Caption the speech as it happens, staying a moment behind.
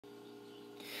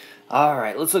All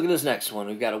right, let's look at this next one.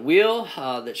 We've got a wheel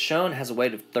that's shown has a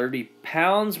weight of 30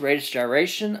 pounds, radius of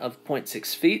gyration of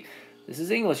 0.6 feet. This is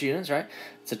English units, right?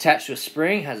 It's attached to a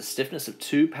spring, has a stiffness of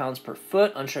 2 pounds per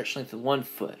foot, unstretched length of 1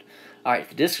 foot. All right, if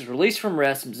the disc is released from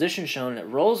rest in position shown and it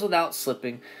rolls without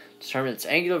slipping, determine its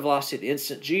angular velocity at the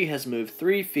instant g has moved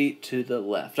 3 feet to the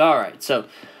left. All right, so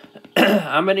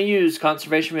I'm going to use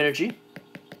conservation of energy,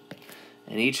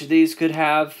 and each of these could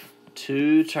have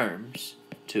two terms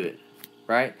to it,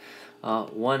 right?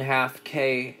 1/2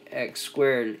 kx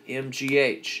squared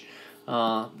mgh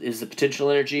is the potential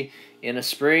energy in a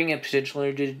spring and potential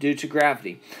energy due to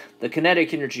gravity. The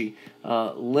kinetic energy,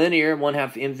 linear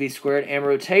 1/2 mv squared and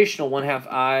rotational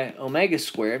 1/2 I omega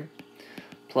squared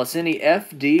plus any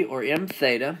fd or m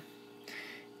theta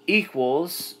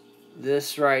equals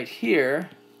this right here,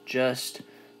 just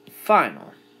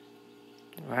final.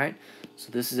 All right? So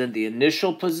this is at the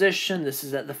initial position. This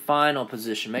is at the final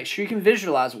position. Make sure you can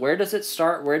visualize where does it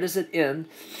start, where does it end.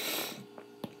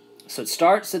 So it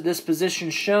starts at this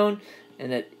position shown,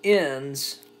 and it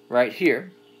ends right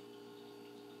here.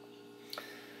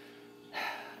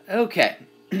 Okay.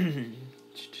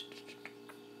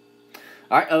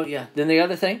 All right. Oh, yeah. Then the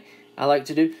other thing I like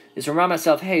to do is remind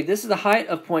myself, hey, this is the height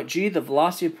of point G, the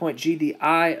velocity of point G, the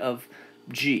I of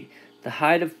G. The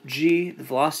height of G, the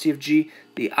velocity of G,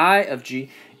 the I of G,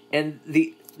 and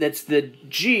that's the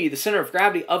G, the center of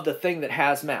gravity of the thing that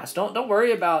has mass. Don't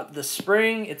worry about the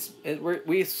spring.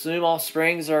 We assume all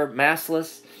springs are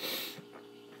massless,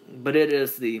 but it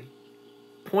is the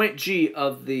point G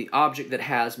of the object that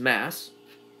has mass.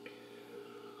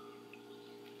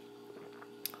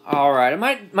 All right, I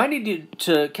might need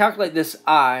to calculate this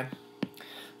I.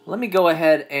 Let me go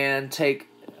ahead and take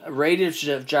radius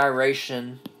of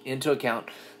gyration into account.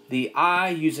 The I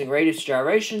using radius of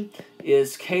gyration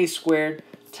is k squared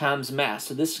times mass.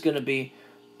 So this is going to be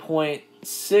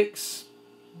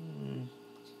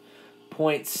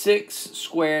 0.6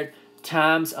 squared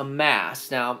times a mass.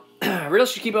 Now, I really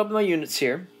should keep up with my units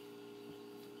here.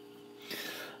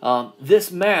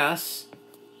 This mass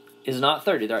is not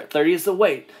 30. 30 is the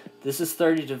weight. This is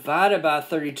 30 divided by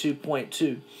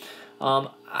 32.2.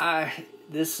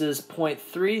 This is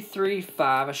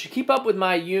 0.335. I should keep up with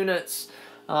my units.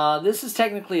 This is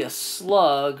technically a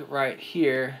slug right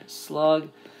here. Slug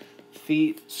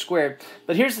feet squared.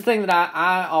 But here's the thing that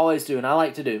I always do, and I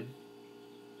like to do.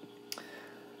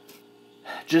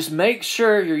 Just make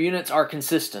sure your units are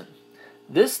consistent.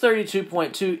 This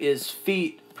 32.2 is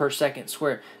feet per second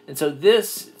squared. And so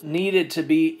this needed to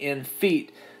be in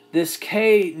feet. This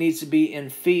K needs to be in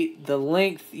feet. The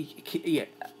length, yeah.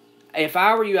 If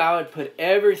I were you, I would put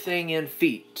everything in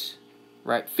feet,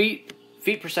 right? Feet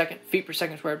per second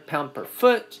squared, pound per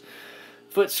foot,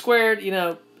 foot squared,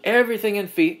 everything in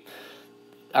feet.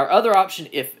 Our other option,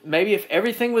 if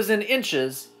everything was in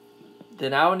inches,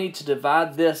 then I would need to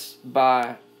divide this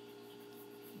by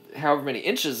however many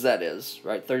inches that is,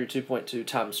 right? 32.2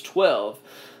 times 12.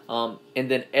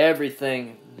 And then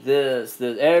everything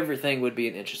would be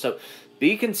in inches. So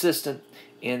be consistent.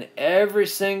 In every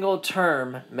single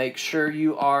term, make sure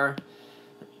you are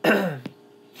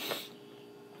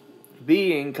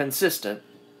being consistent.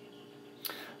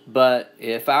 But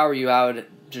if I were you, I would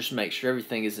just make sure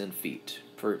everything is in feet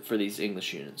for these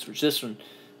English units, which this one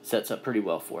sets up pretty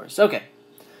well for us. Okay.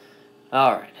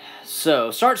 All right. So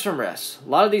starts from rest. A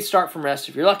lot of these start from rest.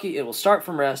 If you're lucky, it will start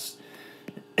from rest.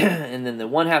 And then the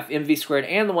 1/2 mv squared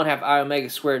and the 1/2 I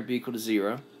omega squared would be equal to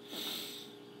 0.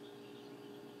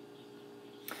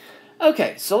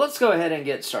 Okay, so let's go ahead and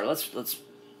get started. Let's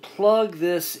plug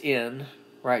this in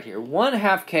right here.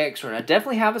 1/2 kx squared. I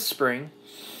definitely have a spring.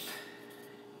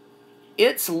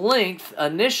 Its length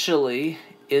initially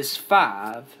is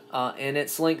 5, and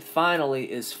its length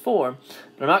finally is 4.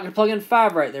 But I'm not going to plug in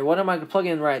 5 right there. What am I going to plug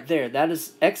in right there? That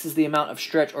is, x is the amount of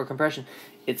stretch or compression.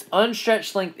 Its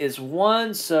unstretched length is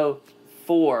 1, so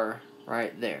 4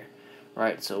 right there.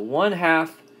 Right, so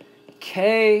 1/2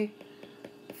 k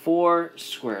 4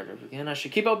 squared. Again, I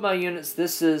should keep up my units.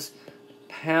 This is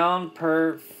pound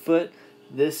per foot.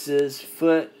 This is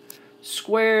foot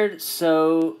squared.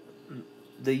 So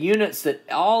the units that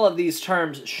all of these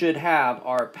terms should have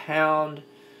are pound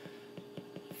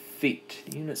feet.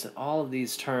 The units that all of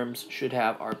these terms should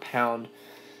have are pound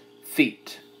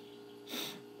feet.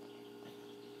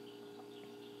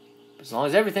 As long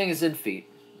as everything is in feet,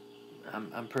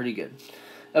 I'm pretty good.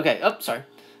 Okay, sorry.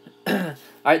 All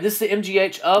right, this is the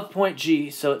MGH of point G,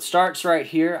 so it starts right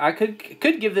here. I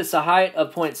could give this a height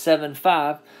of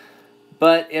 0.75,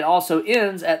 but it also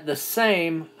ends at the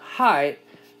same height.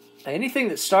 Anything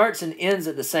that starts and ends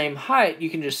at the same height, you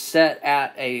can just set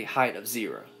at a height of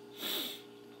 0.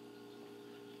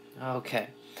 Okay.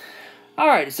 All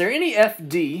right. Is there any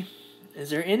FD? Is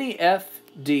there any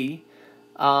FD?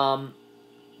 No.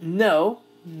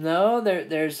 No.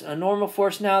 There's a normal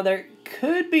force now. There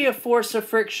could be a force of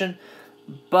friction,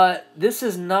 but this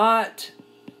is not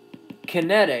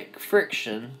kinetic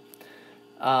friction.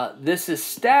 This is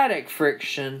static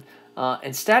friction,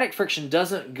 and static friction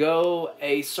doesn't go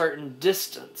a certain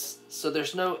distance. So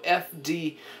there's no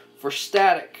FD for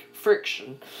static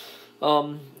friction.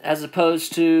 As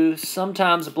opposed to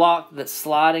sometimes a block that's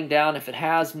sliding down, if it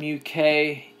has mu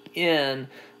k in,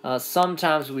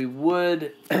 sometimes we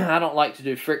would, I don't like to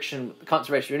do friction,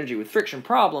 conservation of energy with friction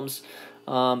problems,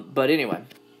 but anyway,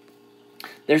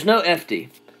 there's no FD.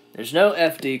 There's no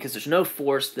FD because there's no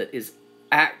force that is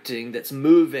acting, that's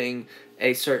moving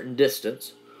a certain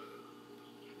distance.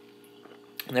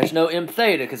 And there's no m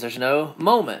theta because there's no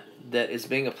moment that is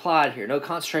being applied here, no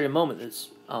concentrated moment that's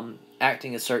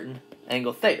acting a certain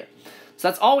angle theta. So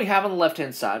that's all we have on the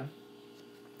left-hand side.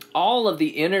 All of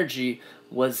the energy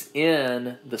was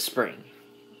in the spring.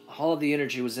 All of the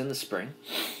energy was in the spring.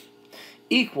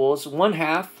 Equals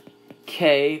 1/2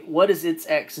 k. What is its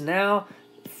x now?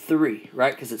 3,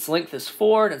 right? Because its length is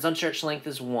 4 and its unstretched length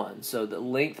is 1. So the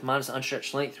length minus the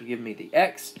unstretched length will give me the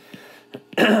x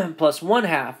plus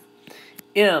 1/2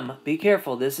 m. Be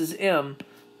careful. This is m.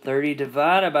 30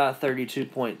 divided by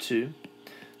 32.2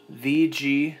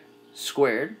 Vg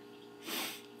squared.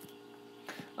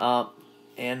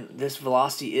 And this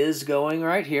velocity is going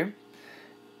right here.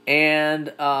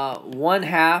 And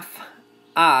 1/2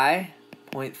 I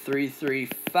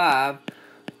 0.335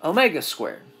 omega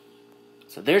squared.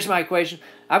 So there's my equation.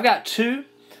 I've got two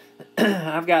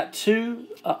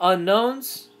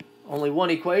unknowns, only one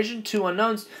equation, two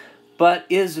unknowns. But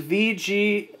is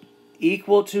Vg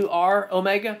equal to r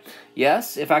omega?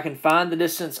 Yes, if I can find the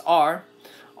distance r.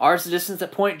 R is the distance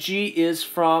that point G is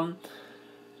from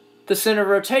the center of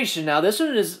rotation. Now this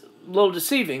one is a little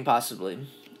deceiving possibly.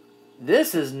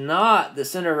 This is not the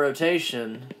center of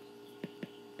rotation.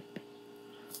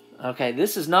 Okay,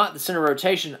 this is not the center of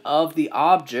rotation of the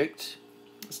object.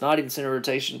 It's not even center of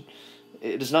rotation.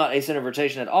 It is not a center of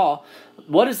rotation at all.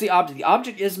 What is the object? The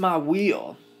object is my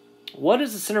wheel. What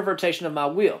is the center of rotation of my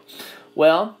wheel?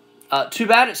 Well, too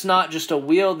bad it's not just a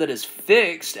wheel that is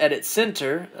fixed at its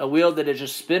center, a wheel that is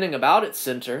just spinning about its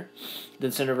center.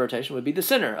 The center of rotation would be the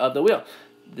center of the wheel.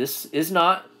 This is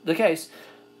not the case.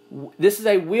 This is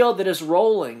a wheel that is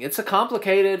rolling. It's a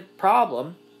complicated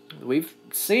problem we've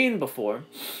seen before.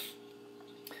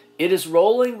 It is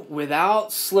rolling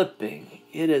without slipping.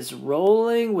 It is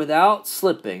rolling without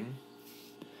slipping.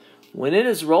 When it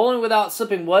is rolling without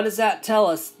slipping, what does that tell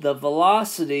us? The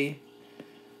velocity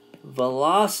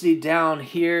down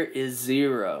here is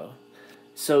 0.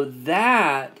 So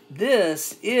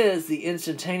this is the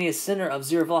instantaneous center of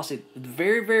zero velocity. The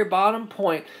very, very bottom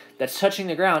point that's touching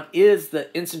the ground is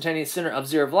the instantaneous center of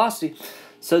zero velocity.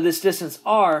 So this distance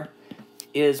r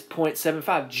is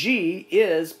 0.75. G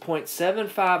is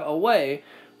 0.75 away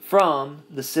from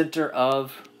the center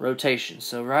of rotation.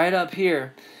 So right up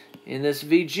here in this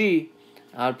Vg,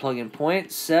 I would plug in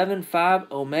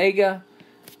 0.75 omega,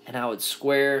 and I would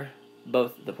square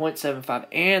both the 0.75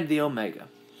 and the omega.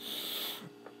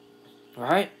 All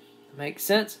right, makes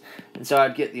sense. And so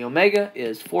I'd get the omega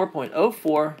is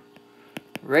 4.04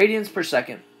 radians per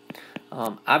second.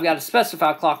 I've got to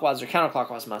specify clockwise or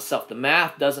counterclockwise myself. The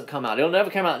math doesn't come out. It'll never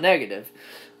come out negative.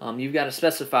 You've got to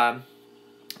specify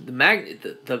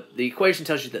the equation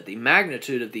tells you that the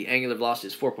magnitude of the angular velocity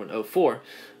is 4.04.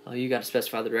 You got to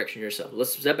specify the direction yourself.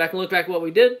 Let's step back and look back at what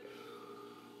we did.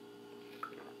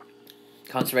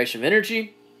 Conservation of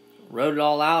energy. Wrote it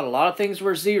all out. A lot of things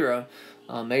were 0.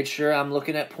 Made sure I'm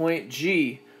looking at point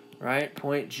G, right?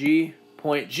 Point G,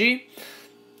 point G.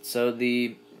 So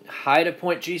the height of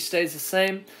point G stays the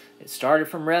same. It started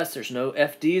from rest. There's no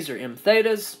FDs or M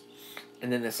thetas.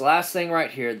 And then this last thing right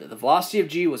here, that the velocity of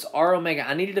G was r omega.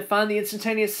 I needed to find the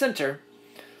instantaneous center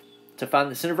to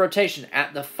find the center of rotation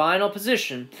at the final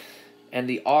position. And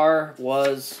the r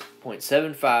was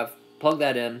 0.75. Plug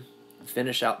that in and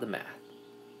finish out the math.